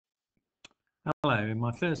Hello, in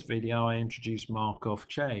my first video I introduced Markov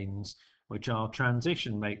chains, which are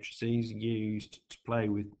transition matrices used to play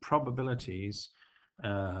with probabilities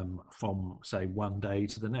from, say, one day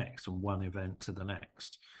to the next and one event to the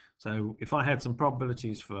next. So if I had some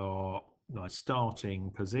probabilities for my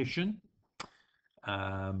starting position,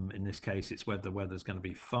 in this case it's whether the weather's going to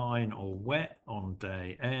be fine or wet on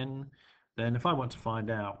day n, then if I want to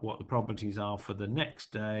find out what the probabilities are for the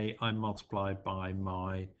next day, I multiply by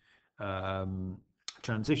my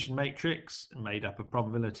transition matrix made up of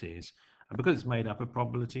probabilities. And because it's made up of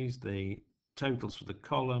probabilities, the totals for the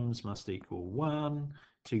columns must equal 1,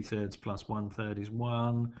 2/3 plus 1/3 is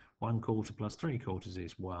 1, 1/4 plus 3/4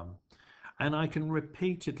 is 1. And I can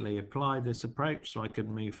repeatedly apply this approach, so I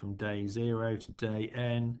can move from day 0 to day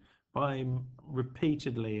n by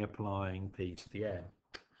repeatedly applying p to the n.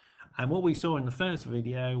 And what we saw in the first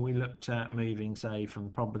video, we looked at moving, say,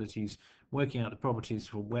 from probabilities, working out the probabilities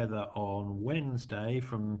for weather on Wednesday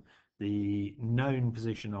from the known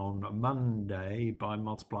position on Monday by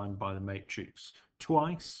multiplying by the matrix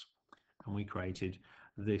twice, and we created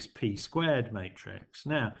this p-squared matrix.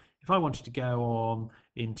 Now, if I wanted to go on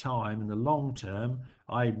in time, in the long term,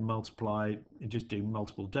 I'd multiply, just do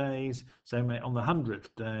multiple days. So on the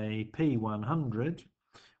 100th day, p100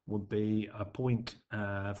 would be a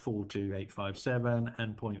 0.42857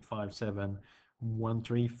 and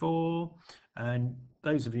 0.57134. And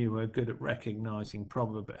those of you who are good at recognizing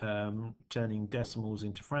turning decimals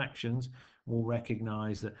into fractions will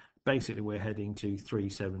recognize that basically we're heading to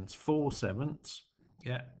 3/7, 4/7,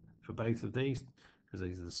 yeah, for both of these, because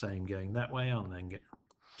these are the same going that way, aren't they?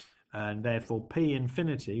 And therefore p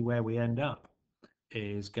infinity, where we end up,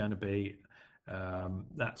 is going to be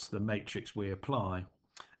that's the matrix we apply.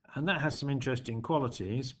 And that has some interesting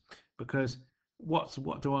qualities, because what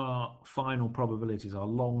do our final probabilities, our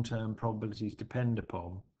long-term probabilities, depend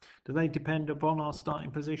upon? Do they depend upon our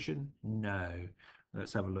starting position? No.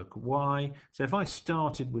 Let's have a look why. So if I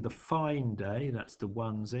started with a fine day, that's the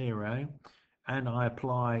 1, 0, and I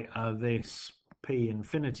apply this p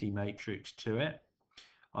infinity matrix to it,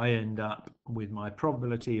 I end up with my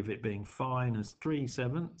probability of it being fine as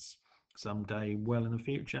 3/7, someday well in the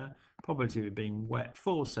future, probability of it being wet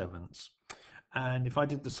 4/7. And if I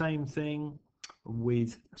did the same thing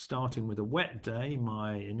with starting with a wet day,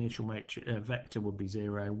 my initial vector would be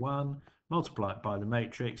 0, 1, multiply it by the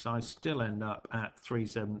matrix, I still end up at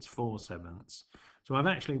 3/7, 4/7. So I've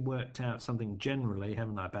actually worked out something generally,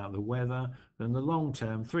 haven't I, about the weather. In the long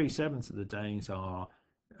term, 3/7 of the days are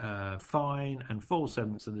fine and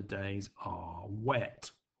 4/7 of the days are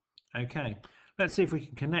wet. Okay, let's see if we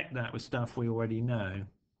can connect that with stuff we already know.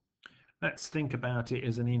 Let's think about it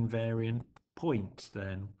as an invariant point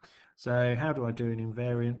then. So how do I do an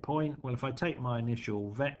invariant point? Well, if I take my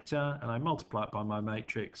initial vector and I multiply it by my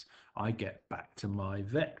matrix, I get back to my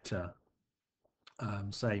vector,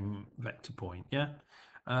 same vector point, yeah?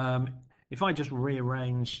 If I just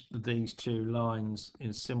rearrange these two lines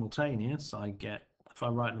in simultaneous, I get, if I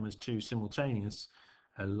write them as two simultaneous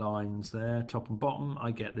lines there, top and bottom,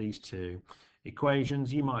 I get these two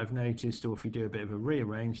equations. You might have noticed, or if you do a bit of a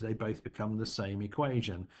rearrange, they both become the same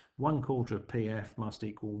equation. 1/4 of PF must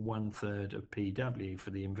equal 1/3 of PW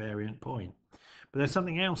for the invariant point. But there's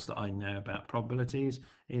something else that I know about probabilities,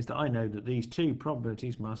 is that I know that these two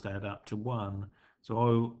probabilities must add up to 1.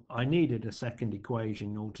 So I needed a second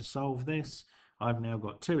equation in order to solve this. I've now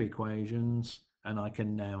got two equations, and I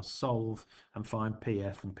can now solve and find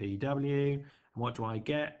PF and PW. And what do I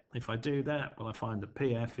get if I do that? Well, I find that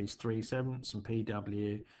PF is 3/7 and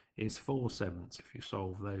PW is 4/7 if you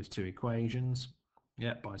solve those two equations,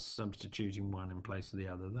 yeah, by substituting one in place of the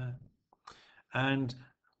other there. And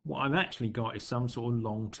what I've actually got is some sort of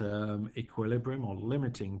long-term equilibrium or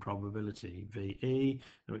limiting probability, VE,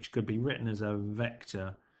 which could be written as a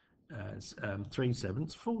vector as 3/7,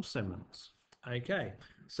 4/7. Okay,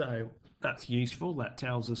 so that's useful. That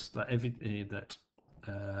tells us that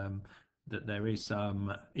that there is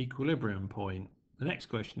some equilibrium point. The next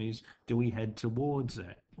question is, do we head towards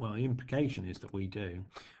it? Well, the implication is that we do.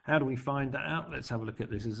 How do we find that out? Let's have a look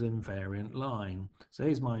at this as invariant line. So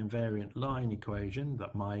here's my invariant line equation,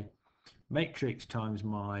 that my matrix times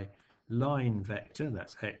my line vector,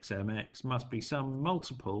 that's xmx, must be some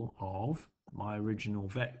multiple of my original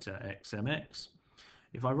vector xmx.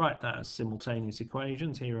 If I write that as simultaneous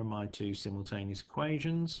equations, here are my two simultaneous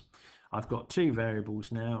equations. I've got two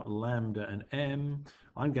variables now, lambda and m.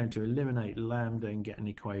 I'm going to eliminate lambda and get an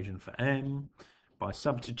equation for m by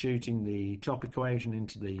substituting the top equation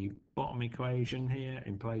into the bottom equation here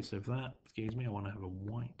in place of that. Excuse me, I want to have a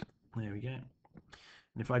white. There we go.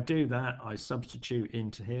 And if I do that, I substitute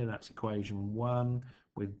into here, that's equation 1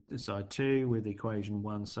 with this side 2 with equation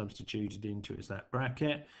 1 substituted into is that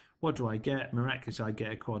bracket. What do I get? Miraculously, I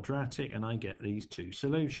get a quadratic and I get these two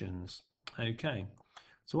solutions. Okay,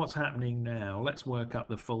 so what's happening now? Let's work up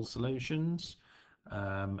the full solutions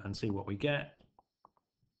and see what we get.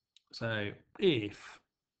 So if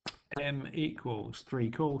m equals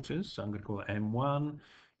 3/4, so I'm going to call it m1,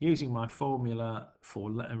 using my formula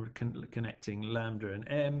for connecting lambda and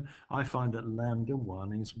m, I find that lambda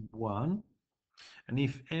 1 is 1. And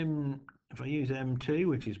if I use m2,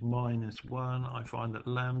 which is -1, I find that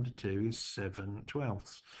lambda 2 is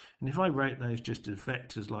 7/12. And if I rate those just as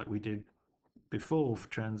vectors like we did before for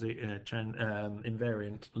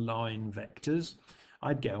invariant line vectors,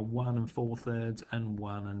 I'd get a 1 4/3 and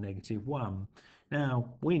 1 and -1.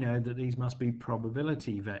 Now, we know that these must be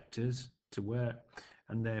probability vectors to work,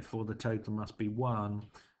 and therefore the total must be 1.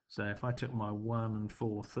 So if I took my 1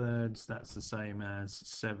 4/3, that's the same as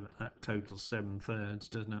 7, that totals 7/3,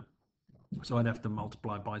 doesn't it? So I'd have to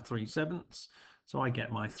multiply by 3/7. So I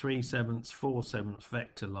get my 3/7, 4/7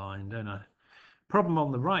 vector line, don't I? Problem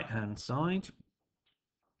on the right hand side,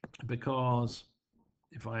 because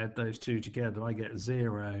if I add those two together, I get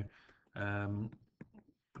 0.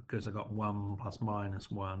 Because I got 1 plus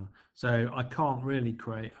 -1. So I can't really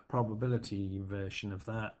create a probability version of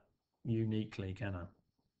that uniquely, can I?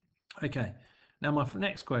 Okay, now my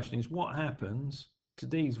next question is what happens to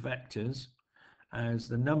these vectors as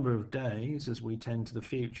the number of days as we tend to the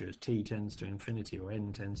future, as t tends to infinity or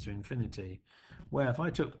n tends to infinity? Well, if I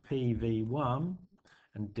took pv1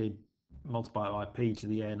 and did multiply it by p to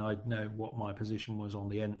the n, I'd know what my position was on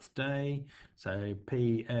the nth day. So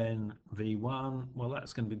pn v1, well,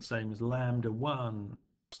 that's going to be the same as lambda 1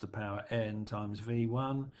 to the power n times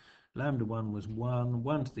v1. Lambda 1 was 1,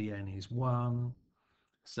 1 to the n is 1.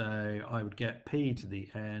 So I would get p to the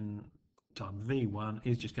n times v1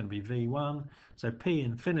 is just going to be v1. So p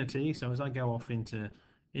infinity, so as I go off into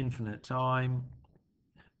infinite time,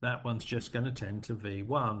 that one's just going to tend to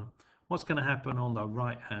v1. What's going to happen on the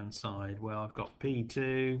right hand side? Well, I've got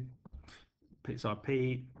p2, so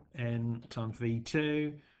pn times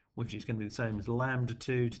v2, which is going to be the same as lambda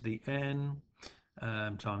 2 to the n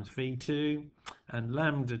times v2, and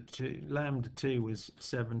lambda 2 was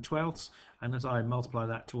 7/12, and as I multiply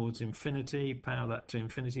that towards infinity, power that to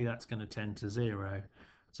infinity, that's going to tend to 0.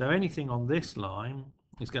 So anything on this line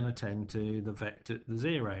is going to tend to the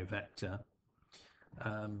 0 vector.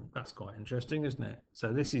 That's quite interesting, isn't it?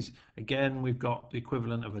 So this is, again, we've got the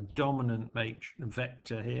equivalent of a dominant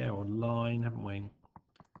vector here, or line, haven't we?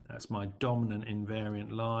 That's my dominant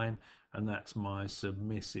invariant line, and that's my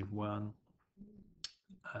submissive one.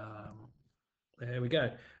 There we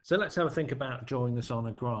go. So let's have a think about drawing this on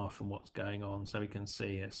a graph and what's going on so we can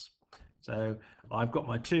see this. So I've got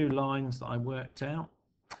my two lines that I worked out.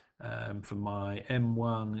 For my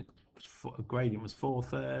m1, gradient was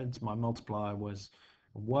 4/3, my multiplier was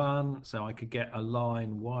 1, so I could get a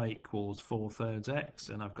line y equals 4/3 x,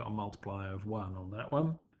 and I've got a multiplier of 1 on that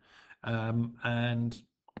one. And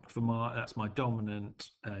for that's my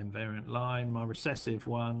dominant invariant line. My recessive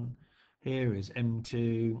one here is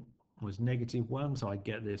m2 was -1, so I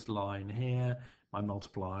get this line here. My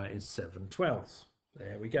multiplier is 7/12.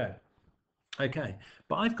 There we go. Okay,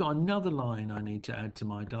 but I've got another line I need to add to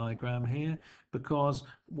my diagram here, because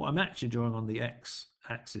what I'm actually drawing on the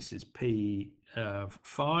x-axis is p of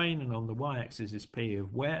fine, and on the y-axis is p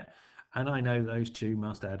of wet, and I know those two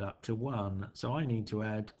must add up to 1. So I need to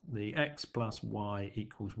add the x plus y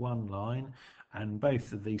equals 1 line, and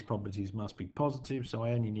both of these properties must be positive, so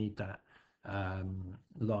I only need that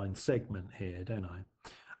line segment here, don't I?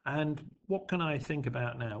 And what can I think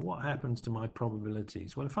about now? What happens to my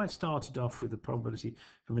probabilities? Well, if I started off with the probability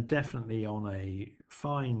from definitely on a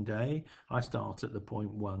fine day, I start at the point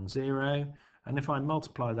 1, 0. And if I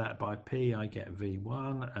multiply that by p, I get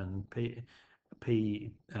v1, and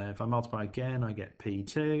if I multiply again, I get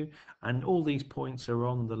p2. And all these points are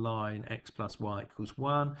on the line x plus y equals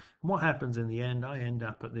 1. And what happens in the end? I end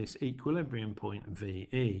up at this equilibrium point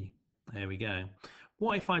VE. There we go.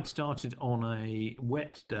 What if I'd started on a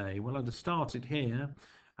wet day? Well, I'd have started here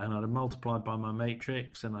and I'd have multiplied by my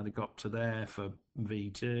matrix, and I'd have got to there for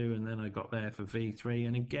V2, and then I got there for V3,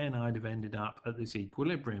 and again I'd have ended up at this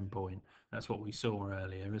equilibrium point. That's what we saw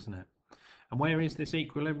earlier, isn't it? And where is this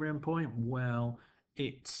equilibrium point? Well,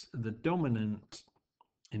 it's the dominant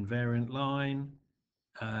invariant line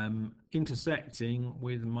intersecting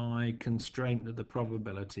with my constraint that the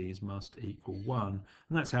probabilities must equal 1,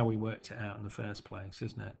 and that's how we worked it out in the first place,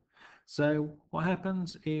 isn't it? So what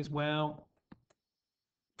happens is, well,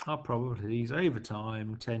 our probabilities over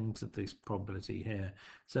time tend to this probability here.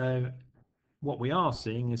 So what we are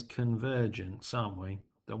seeing is convergence, aren't we?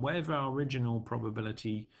 that whatever our original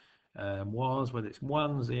probability was, whether it's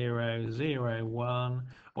 1, 0, 0, 1,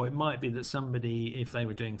 or it might be that somebody, if they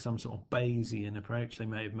were doing some sort of Bayesian approach, they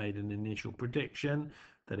may have made an initial prediction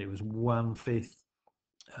that it was 1/5,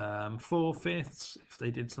 4/5, if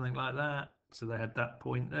they did something like that. So they had that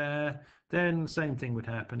point there. Then same thing would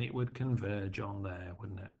happen. It would converge on there,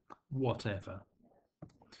 wouldn't it? Whatever.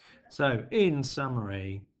 So in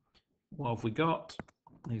summary, what have we got?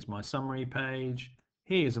 Here's my summary page.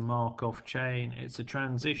 Here's a Markov chain. It's a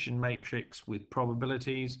transition matrix with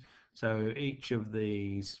probabilities. So each of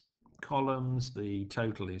these columns, the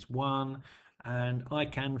total is 1, and I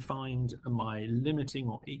can find my limiting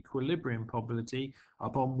or equilibrium probability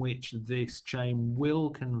upon which this chain will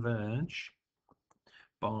converge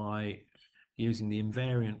by using the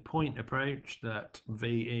invariant point approach, that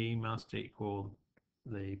VE must equal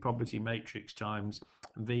the probability matrix times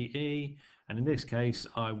VE, and in this case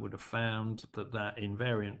I would have found that that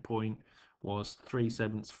invariant point was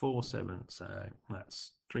 3/7, 4/7, so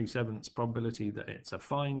that's 3/7 probability that it's a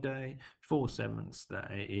fine day, 4/7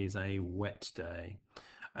 that it is a wet day.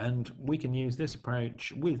 And we can use this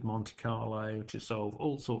approach with Monte Carlo to solve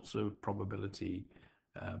all sorts of probability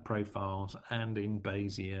profiles and in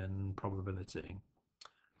Bayesian probability.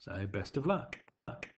 So best of luck.